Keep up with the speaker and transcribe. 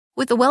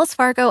With the Wells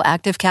Fargo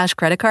Active Cash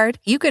Credit Card,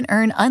 you can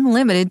earn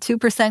unlimited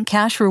 2%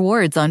 cash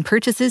rewards on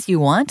purchases you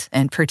want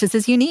and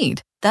purchases you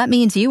need. That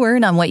means you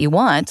earn on what you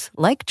want,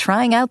 like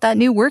trying out that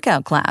new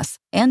workout class,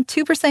 and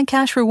 2%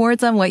 cash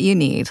rewards on what you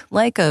need,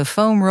 like a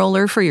foam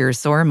roller for your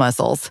sore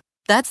muscles.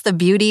 That's the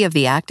beauty of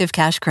the Active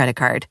Cash Credit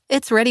Card.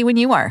 It's ready when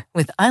you are,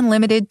 with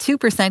unlimited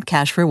 2%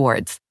 cash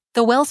rewards.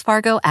 The Wells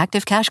Fargo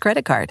Active Cash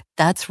Credit Card.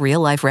 That's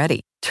real life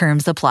ready.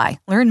 Terms apply.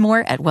 Learn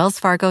more at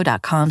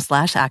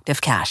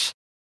wellsfargo.com/activecash.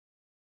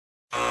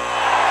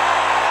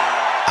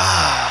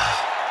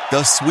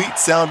 The sweet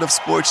sound of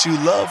sports you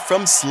love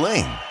from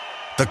Sling.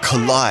 The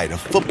collide of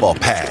football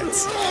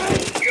pads.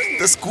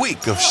 The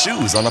squeak of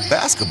shoes on a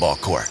basketball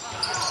court.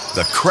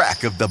 The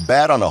crack of the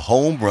bat on a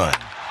home run.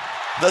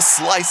 The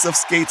slice of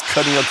skates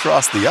cutting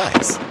across the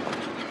ice.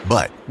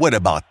 But what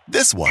about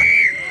this one?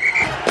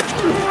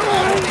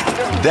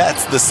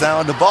 That's the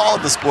sound of all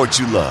the sports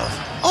you love,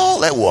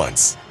 all at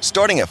once.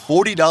 Starting at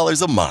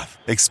 $40 a month.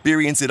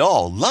 Experience it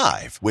all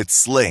live with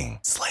Sling.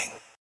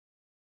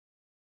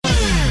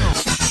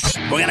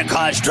 We're going to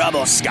cause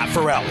trouble. Scott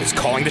Farrell is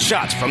calling the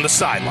shots from the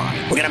sideline.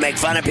 We're going to make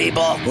fun of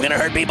people. We're going to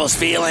hurt people's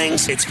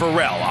feelings. It's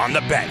Farrell on the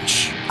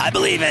bench. I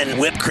believe in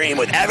whipped cream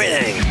with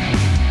everything.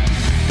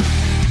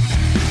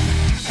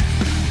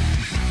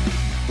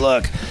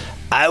 Look,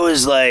 I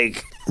was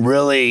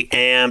really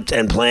amped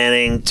and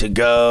planning to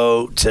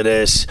go to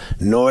this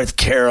North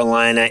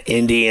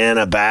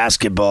Carolina-Indiana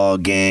basketball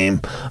game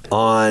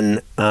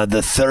on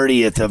the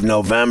 30th of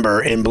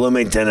November in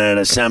Bloomington at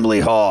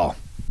Assembly Hall.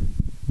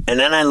 And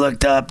then I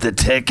looked up the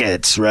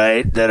tickets,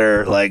 right, that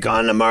are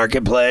on the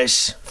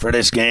marketplace for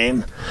this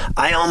game.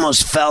 I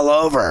almost fell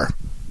over.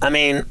 I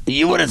mean,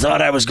 you would have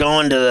thought I was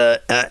going to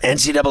the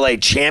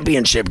NCAA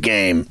championship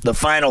game, the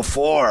Final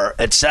Four,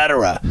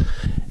 etc.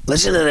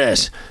 Listen to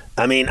this.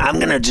 I mean, I'm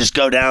going to just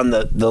go down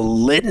the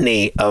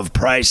litany of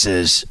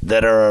prices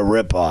that are a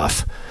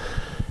ripoff.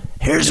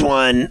 Here's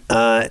one,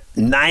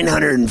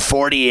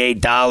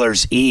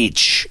 $948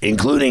 each,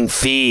 including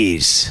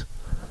fees.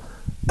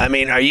 I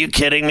mean, are you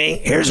kidding me?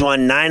 Here's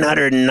one,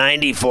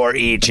 $994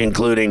 each,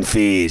 including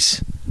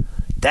fees.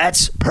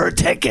 That's per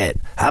ticket.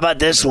 How about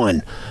this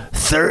one?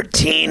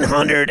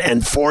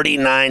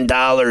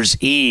 $1,349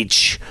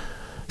 each,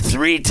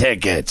 3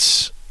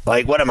 tickets.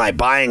 What am I,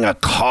 buying a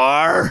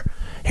car?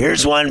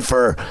 Here's one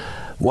for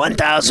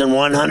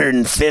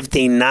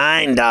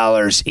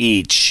 $1,159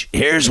 each.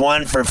 Here's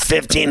one for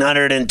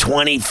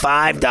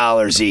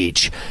 $1,525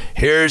 each.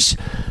 Here's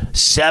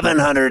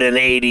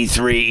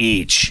 $783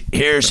 each.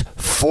 Here's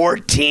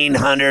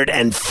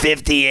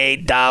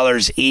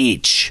 $1,458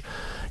 each.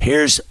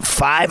 Here's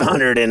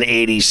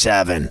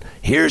 $587.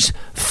 Here's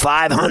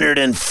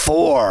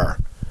 $504.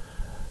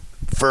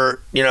 For,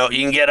 you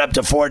can get up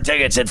to 4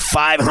 tickets at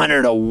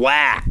 $500 a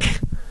whack.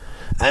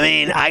 I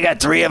mean, I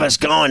got 3 of us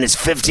going. It's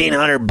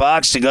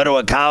 $1,500 to go to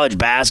a college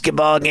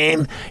basketball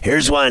game.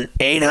 Here's one,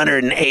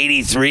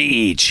 $883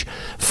 each,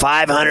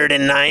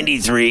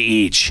 $593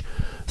 each,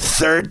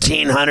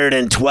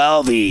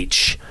 $1,312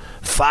 each,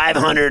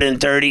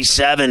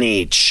 $537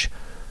 each,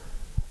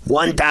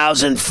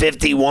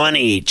 $1,051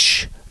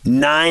 each,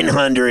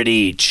 $900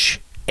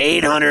 each,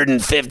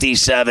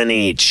 $857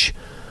 each,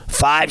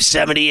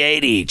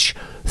 $578 each,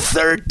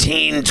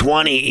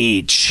 $1,320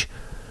 each,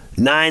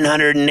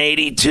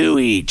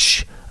 $982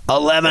 each,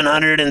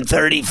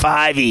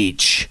 $1,135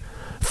 each,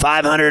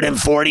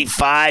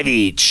 $545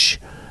 each,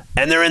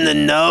 and they're in the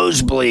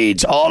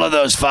nosebleeds. All of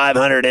those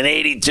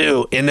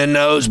 582 in the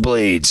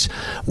nosebleeds.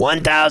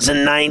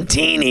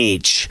 $1,019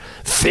 each,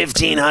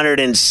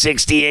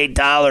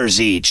 $1,568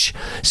 each,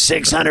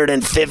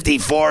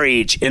 $654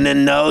 each in the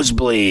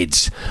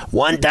nosebleeds.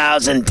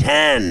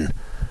 $1,010,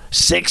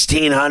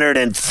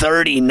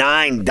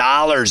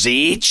 $1,639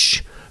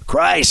 each.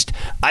 Christ,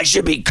 I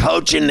should be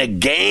coaching the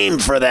game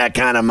for that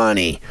kind of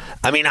money.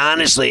 I mean,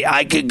 honestly,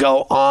 I could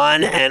go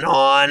on and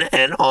on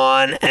and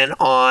on and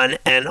on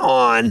and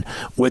on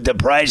with the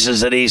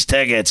prices of these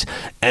tickets,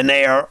 and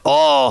they are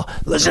all,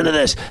 listen to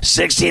this,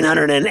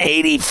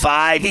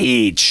 $1,685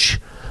 each.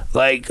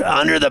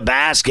 Under the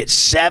basket,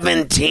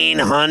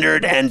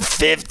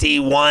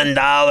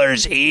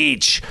 $1,751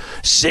 each,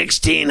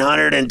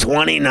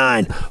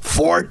 $1,629,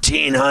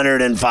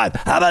 $1,405.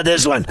 How about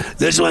this one?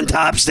 This one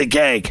tops the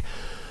cake.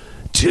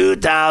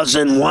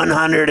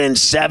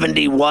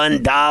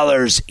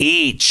 $2,171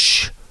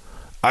 each.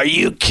 Are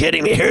you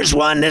kidding me? Here's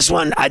one. This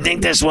one, I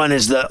think this one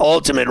is the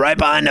ultimate, right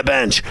behind the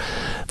bench.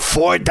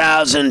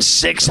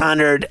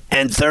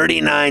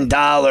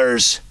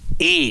 $4,639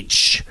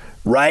 each,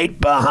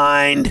 right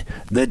behind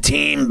the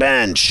team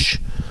bench.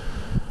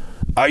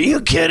 Are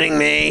you kidding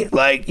me?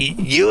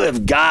 You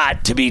have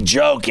got to be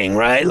joking,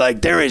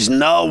 right? There is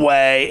no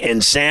way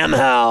in Sam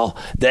Howell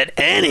that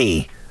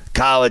any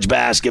college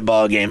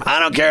basketball game, I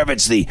don't care if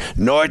it's the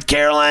North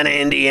Carolina,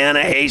 Indiana,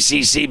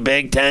 ACC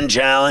Big Ten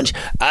Challenge,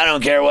 I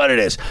don't care what it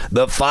is,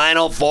 the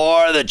Final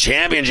Four, the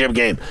championship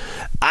game,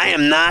 I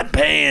am not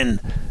paying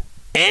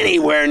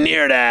anywhere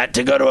near that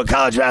to go to a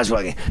college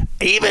basketball game.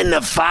 Even the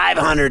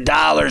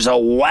 $500 a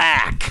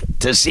whack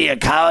to see a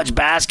college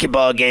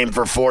basketball game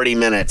for 40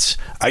 minutes.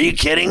 Are you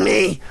kidding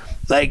me?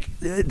 Like,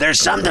 there's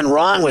something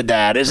wrong with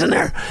that, isn't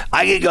there?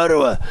 I could go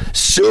to a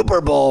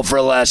Super Bowl for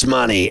less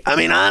money. I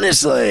mean,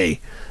 honestly,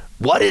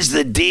 what is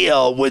the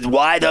deal with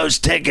why those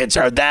tickets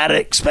are that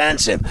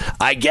expensive?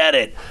 I get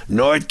it.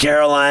 North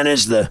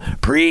Carolina's the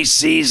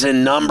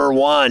preseason number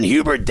one.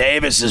 Hubert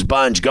Davis's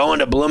bunch going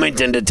to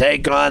Bloomington to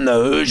take on the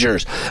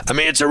Hoosiers. I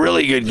mean, it's a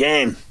really good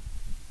game.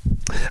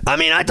 I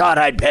mean, I thought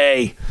I'd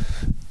pay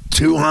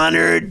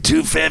 $200,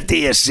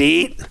 $250 a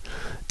seat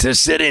to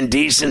sit in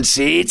decent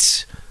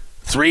seats,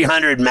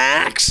 $300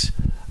 max.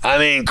 I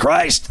mean,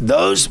 Christ,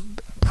 those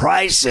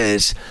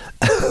prices,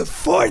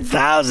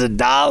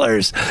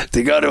 $4,000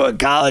 to go to a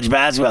college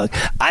basketball.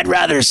 I'd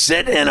rather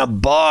sit in a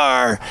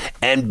bar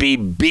and be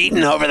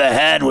beaten over the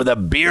head with a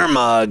beer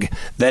mug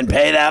than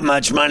pay that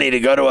much money to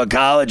go to a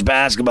college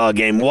basketball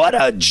game. What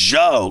a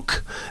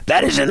joke.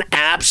 That is an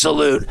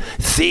absolute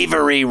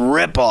thievery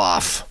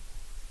ripoff.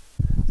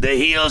 The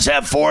Heels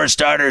have 4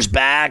 starters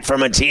back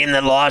from a team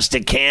that lost to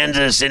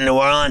Kansas in New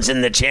Orleans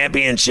in the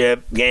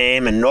championship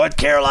game, and North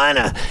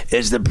Carolina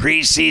is the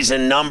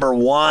preseason number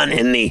 1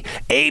 in the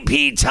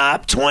AP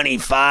Top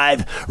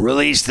 25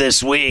 released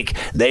this week.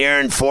 They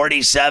earned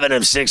 47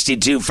 of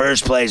 62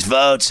 first-place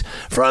votes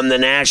from the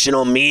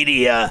national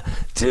media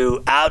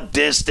to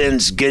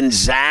outdistance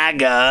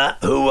Gonzaga,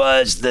 who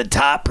was the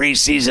top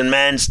preseason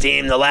men's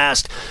team the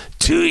last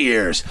 2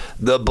 years.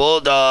 The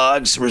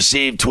Bulldogs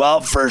received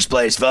 12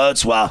 first-place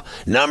votes, while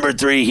number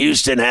 3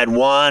 Houston had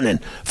 1,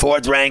 and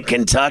 4th-ranked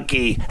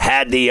Kentucky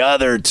had the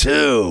other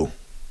 2.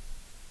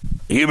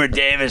 Hubert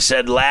Davis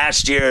said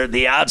last year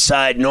the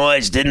outside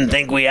noise didn't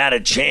think we had a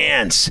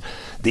chance.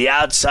 The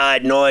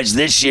outside noise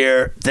this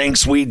year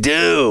thinks we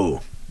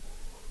do.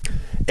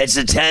 It's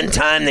the 10th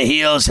time the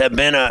Heels have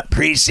been a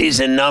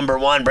preseason number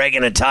 1,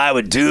 breaking a tie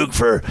with Duke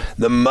for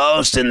the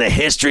most in the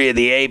history of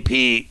the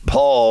AP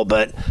poll,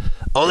 but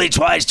only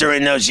twice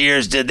during those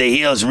years did the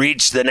Heels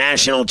reach the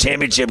national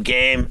championship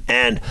game,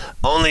 and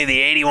only the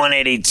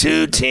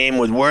 81-82 team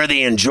with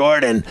Worthy and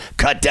Jordan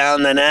cut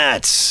down the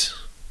nets.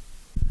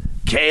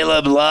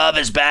 Caleb Love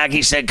is back.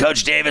 He said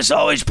Coach Davis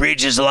always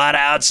preaches a lot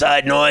of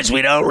outside noise.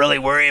 We don't really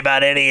worry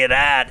about any of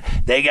that.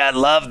 They got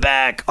Love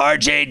back,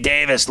 R.J.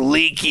 Davis,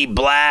 Leaky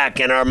Black,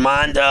 and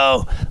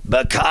Armando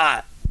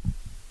Bacot.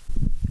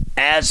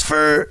 As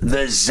for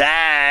the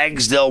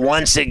Zags, they'll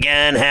once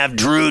again have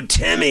Drew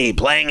Timme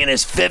playing in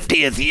his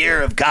 50th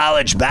year of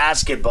college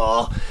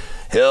basketball.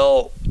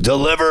 He'll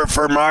deliver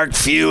for Mark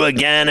Few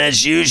again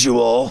as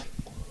usual.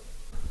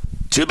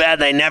 Too bad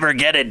they never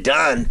get it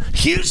done.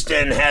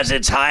 Houston has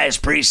its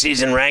highest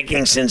preseason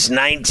ranking since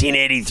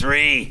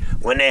 1983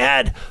 when they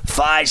had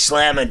Phi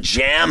Slamma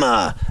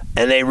Jamma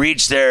and they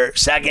reached their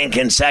second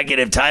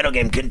consecutive title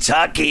game.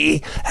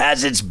 Kentucky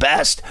has its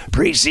best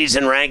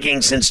preseason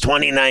ranking since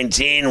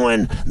 2019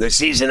 when the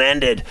season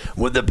ended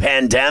with the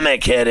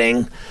pandemic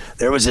hitting.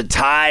 There was a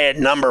tie at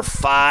number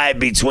 5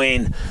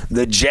 between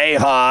the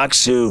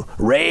Jayhawks, who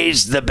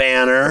raised the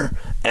banner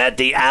at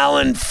the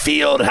Allen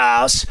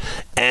Fieldhouse,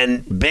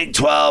 and Big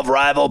 12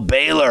 rival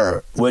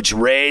Baylor, which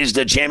raised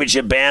a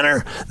championship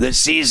banner the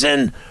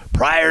season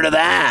prior to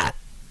that.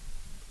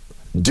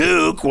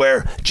 Duke,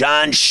 where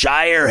John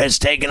Shire has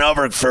taken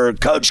over for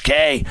Coach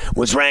K,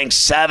 was ranked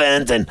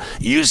 7th, and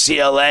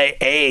UCLA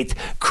 8th.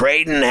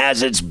 Creighton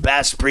has its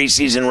best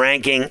preseason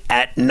ranking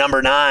at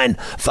number 9,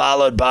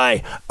 followed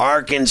by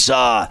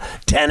Arkansas,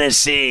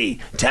 Tennessee,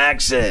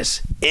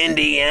 Texas,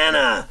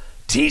 Indiana,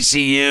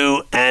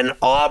 TCU, and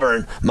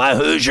Auburn. My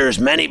Hoosiers,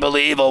 many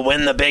believe, will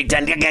win the Big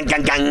Ten. IU,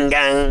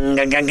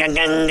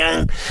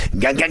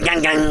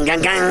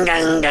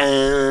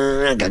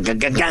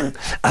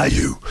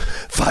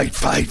 fight,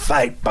 fight,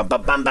 fight.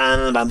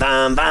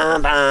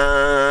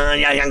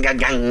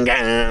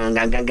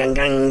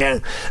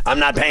 I'm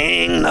not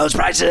paying those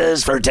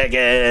prices for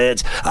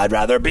tickets. I'd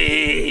rather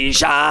be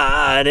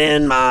shot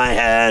in my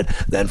head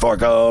than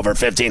fork over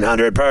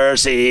 $1,500 per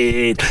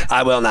seat.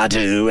 I will not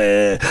do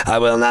it. I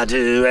will not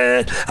do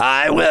it.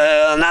 I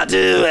will not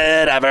do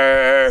it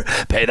ever.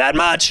 Pay that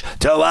much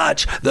to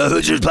watch the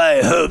Hoosiers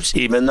play hoops,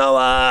 even though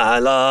I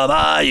love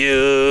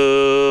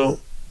IU.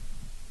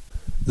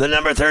 The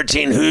number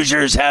 13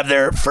 Hoosiers have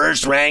their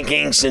first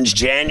ranking since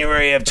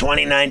January of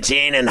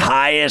 2019 and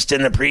highest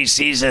in the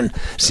preseason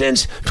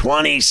since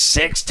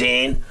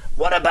 2016.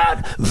 What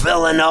about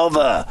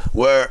Villanova,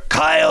 where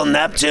Kyle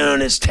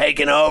Neptune is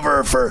taking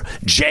over for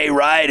Jay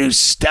Wright, who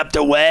stepped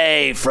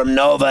away from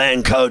Nova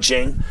and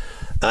coaching?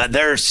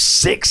 They're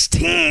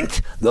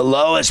 16th, the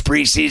lowest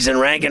preseason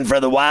ranking for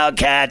the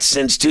Wildcats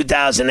since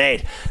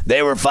 2008.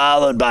 They were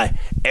followed by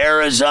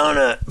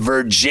Arizona,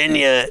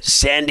 Virginia,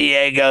 San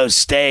Diego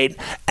State,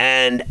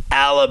 and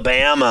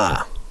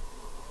Alabama.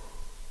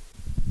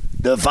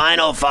 The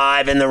final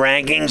 5 in the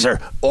rankings are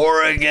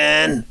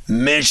Oregon,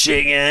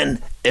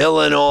 Michigan,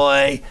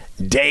 Illinois,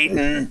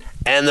 Dayton,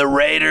 and the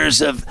Raiders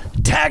of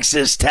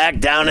Texas Tech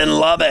down in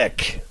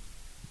Lubbock.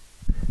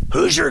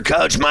 Hoosier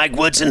coach Mike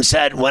Woodson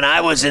said, "When I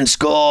was in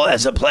school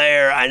as a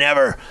player, I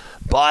never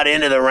bought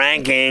into the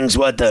rankings,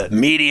 what the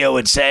media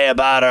would say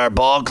about our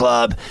ball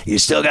club. You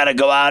still got to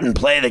go out and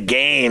play the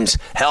games.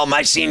 Hell,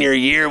 my senior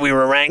year, we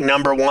were ranked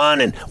number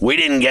 1, and we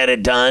didn't get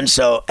it done.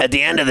 So at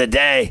the end of the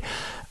day,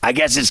 I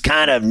guess it's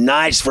kind of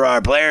nice for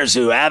our players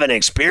who haven't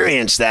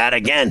experienced that.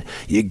 Again,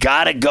 you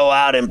got to go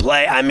out and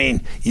play. I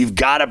mean, you've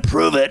got to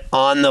prove it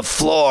on the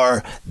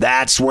floor.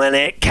 That's when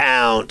it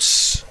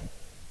counts.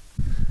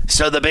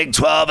 So the Big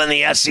 12 and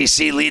the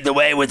SEC lead the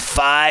way with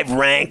 5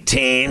 ranked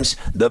teams.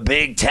 The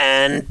Big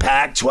 10,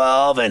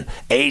 Pac-12, and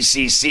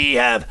ACC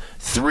have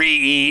 3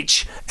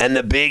 each, and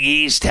the Big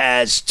East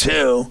has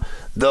 2.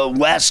 The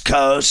West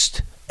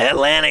Coast,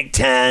 Atlantic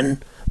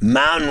 10,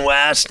 Mountain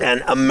West,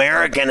 and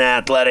American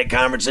Athletic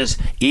Conferences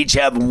each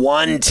have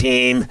 1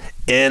 team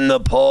in the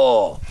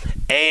poll.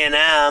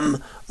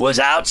 A&M was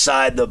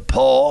outside the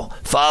poll,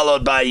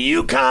 followed by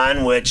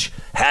UConn, which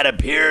had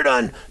appeared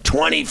on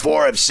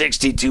 24 of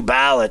 62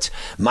 ballots.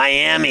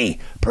 Miami,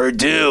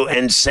 Purdue,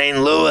 and St.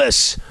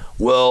 Louis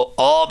will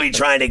all be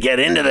trying to get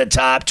into the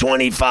top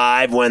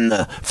 25 when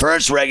the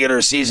first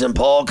regular season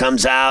poll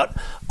comes out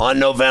on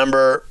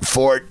November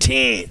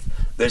 14th.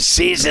 The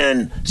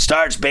season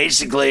starts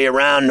basically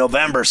around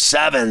November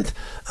 7th.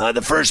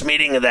 The first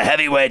meeting of the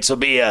heavyweights will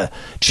be a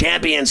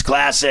Champions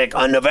Classic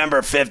on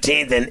November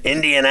 15th in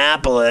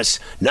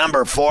Indianapolis.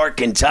 Number 4,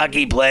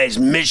 Kentucky plays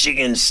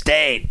Michigan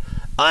State,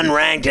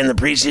 unranked in the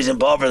preseason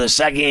poll for the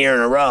second year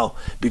in a row,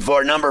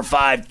 before number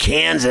 5,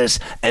 Kansas,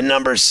 and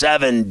number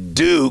 7,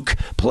 Duke,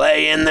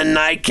 play in the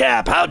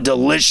nightcap. How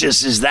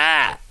delicious is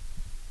that?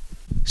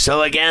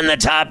 So again, the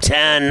top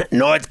 10,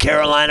 North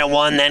Carolina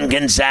 1, then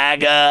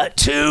Gonzaga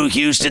 2,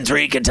 Houston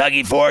 3,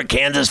 Kentucky 4,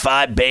 Kansas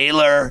 5,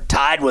 Baylor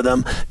tied with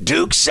them,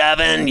 Duke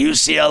 7,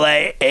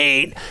 UCLA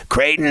 8,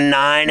 Creighton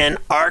 9, and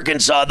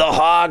Arkansas. The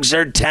Hogs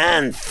are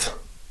 10th.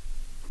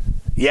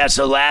 Yeah,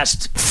 so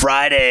last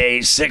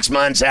Friday, 6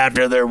 months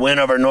after their win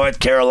over North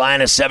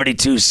Carolina,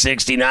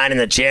 72-69 in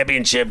the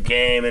championship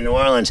game in New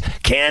Orleans,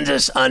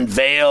 Kansas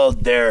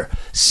unveiled their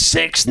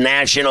 6th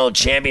national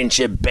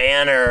championship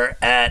banner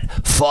at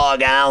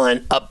Fog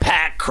Allen. A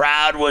packed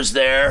crowd was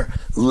there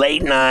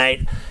late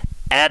night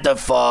at the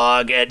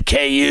Fog at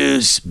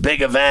KU's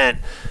big event,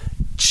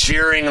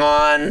 cheering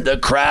on the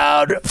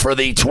crowd for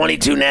the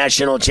 22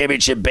 national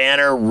championship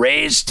banner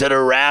raised to the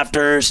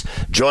rafters,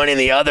 joining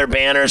the other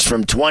banners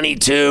from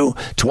 22,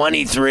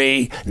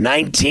 23,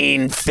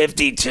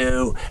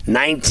 1952,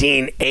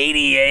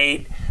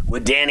 1988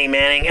 with Danny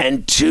Manning,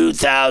 and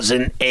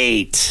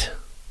 2008.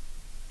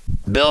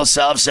 Bill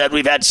Self said,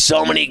 "We've had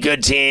so many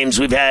good teams.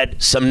 We've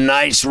had some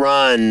nice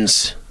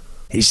runs."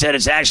 He said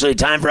it's actually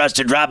time for us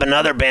to drop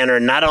another banner.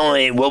 Not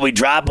only will we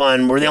drop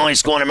one, we're the only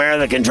school in America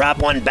that can drop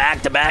one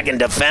back-to-back and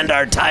defend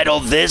our title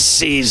this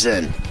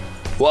season.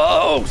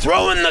 Whoa,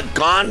 throwing the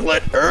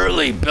gauntlet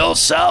early. Bill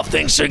Self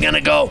thinks they're going to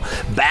go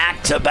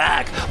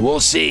back-to-back. We'll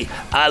see.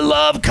 I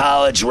love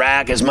college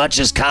rack as much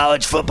as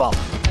college football.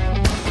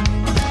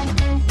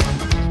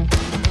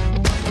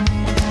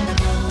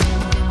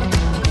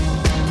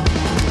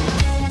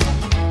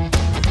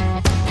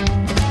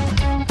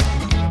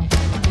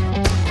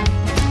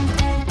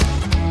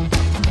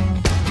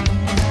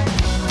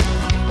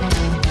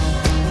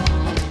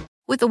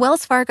 With the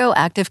Wells Fargo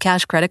Active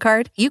Cash Credit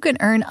Card, you can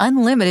earn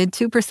unlimited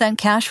 2%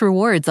 cash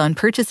rewards on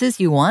purchases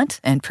you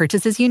want and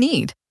purchases you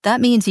need. That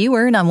means you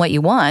earn on what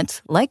you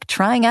want, like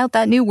trying out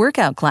that new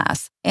workout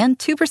class, and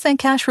 2%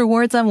 cash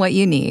rewards on what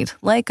you need,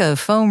 like a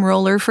foam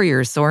roller for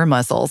your sore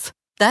muscles.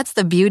 That's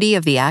the beauty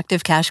of the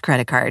Active Cash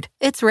Credit Card.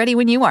 It's ready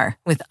when you are,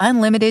 with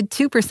unlimited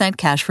 2%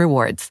 cash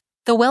rewards.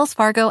 The Wells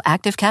Fargo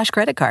Active Cash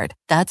Credit Card.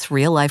 That's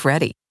real life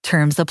ready.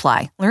 Terms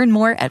apply. Learn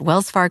more at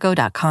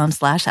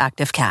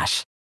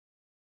wellsfargo.com/activecash.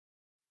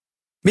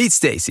 Meet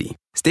Stacy.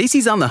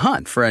 Stacy's on the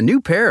hunt for a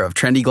new pair of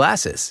trendy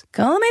glasses.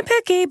 Call me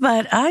picky,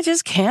 but I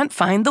just can't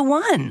find the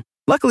one.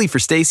 Luckily for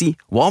Stacy,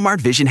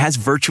 Walmart Vision has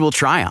virtual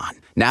try-on.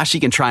 Now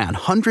she can try on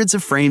hundreds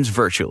of frames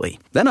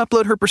virtually, then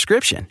upload her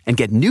prescription and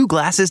get new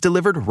glasses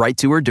delivered right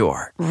to her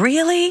door.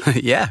 Really?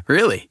 Yeah,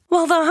 really.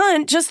 Well, the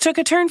hunt just took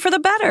a turn for the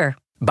better.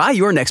 Buy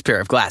your next pair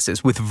of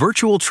glasses with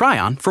virtual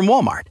try-on from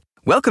Walmart.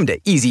 Welcome to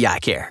Easy Eye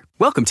Care.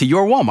 Welcome to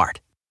your Walmart.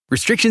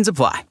 Restrictions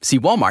apply. See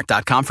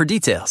walmart.com for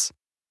details.